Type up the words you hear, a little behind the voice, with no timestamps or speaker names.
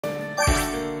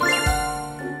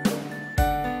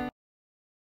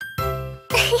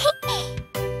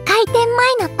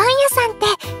年前のパン屋さんって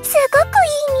すごくい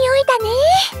い匂いだね。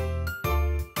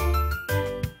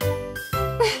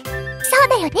そう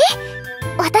だよね。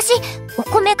私、お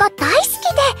米が大好きで、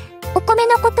お米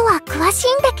のことは詳し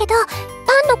いんだけど、パ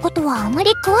ンのことはあま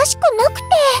り詳しくなくて。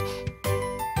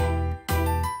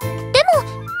でも、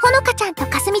ほのかちゃんと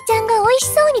かすみちゃんが美味し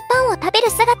そうにパンを食べる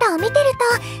姿を見てると、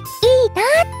いいなっ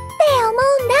て思うん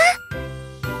だ。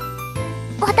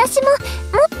私もも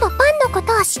っとパンのこ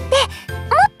とを知って、も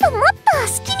っともっと好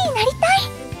きになりたい。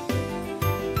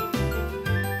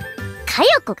かよ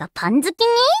こがパン好きに？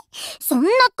そんな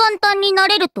簡単にな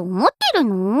れると思ってる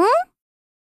の？あれ？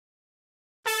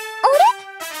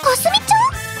かすみちゃ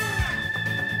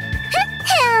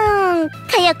ん？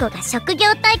かよこが職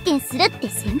業体験するって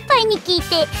先輩に聞い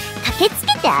て駆けつ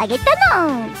けてあげた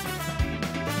の。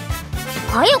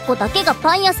かよこだけが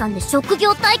パン屋さんで職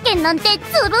業体験なんてずるい。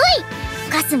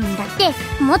かすみんだって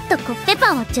もっとコッペ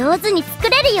パンを上手に作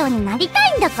れるようになりた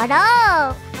いんだか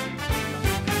ら。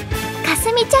かす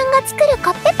みちゃんが作るコ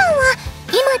ッペパンは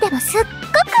今でもすっごく美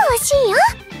味しいよ。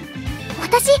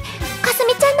私、かす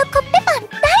みちゃんのコッペパン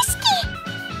大好き。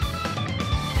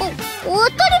当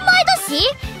たり前だし、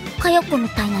かよこみ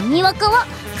たいなにわかは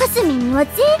かすみには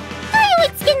絶対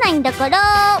追いつけないんだから。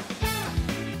か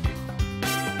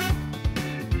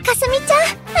すみちゃん、あ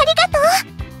りがとう。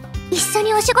一緒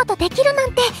にお仕事できるな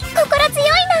んて心強いな。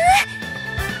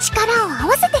力を合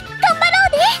わせて頑張ろう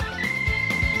ね。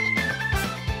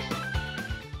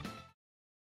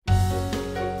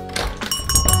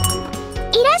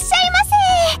いらっしゃいませ。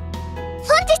本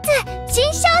日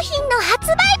新商品の発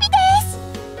売日で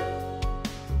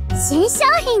す。新商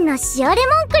品の塩レ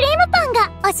モンクリームパンが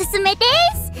おすすめで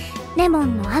す。レモ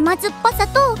ンの甘酸っぱさ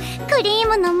とクリー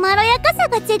ムのまろやかさ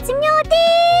が絶妙です。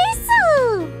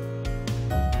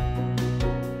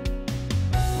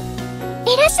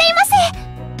いらっしゃいませ。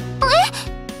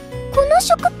この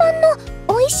食パンの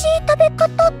美味しい食べ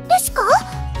方ですか？は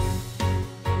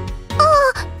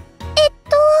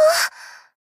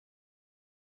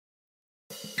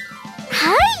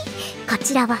い、こ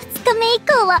ちらは2日目以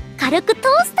降は軽くト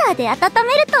ースターで温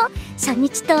めると初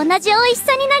日と同じ美味し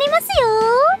さになりますよ。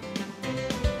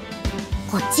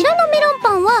こちらのメロン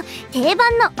パンは定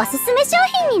番のおすすめ商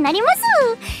品になります。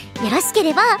よろしけ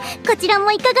ればこちら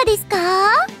もいかがですか？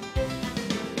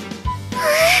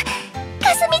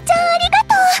かすみちゃんありが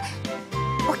と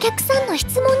う。お客さんの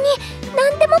質問に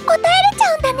何でも答えれち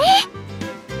ゃうんだね。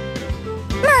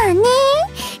まあね、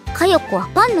かよこは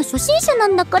パンの初心者な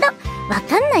んだから、わ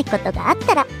かんないことがあっ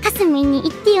たらかすみんに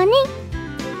言ってよね。あ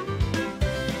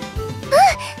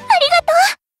りがとう。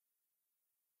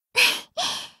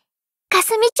か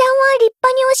すみちゃんは立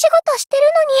派にお仕事してる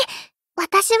のに、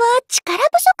私は力不足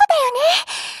だよね。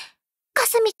か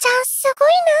すみちゃんすごい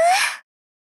な。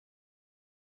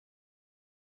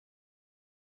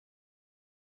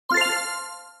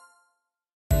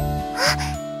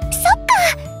そっか。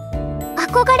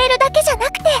憧れるだけじゃ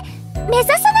なくて、目指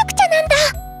さな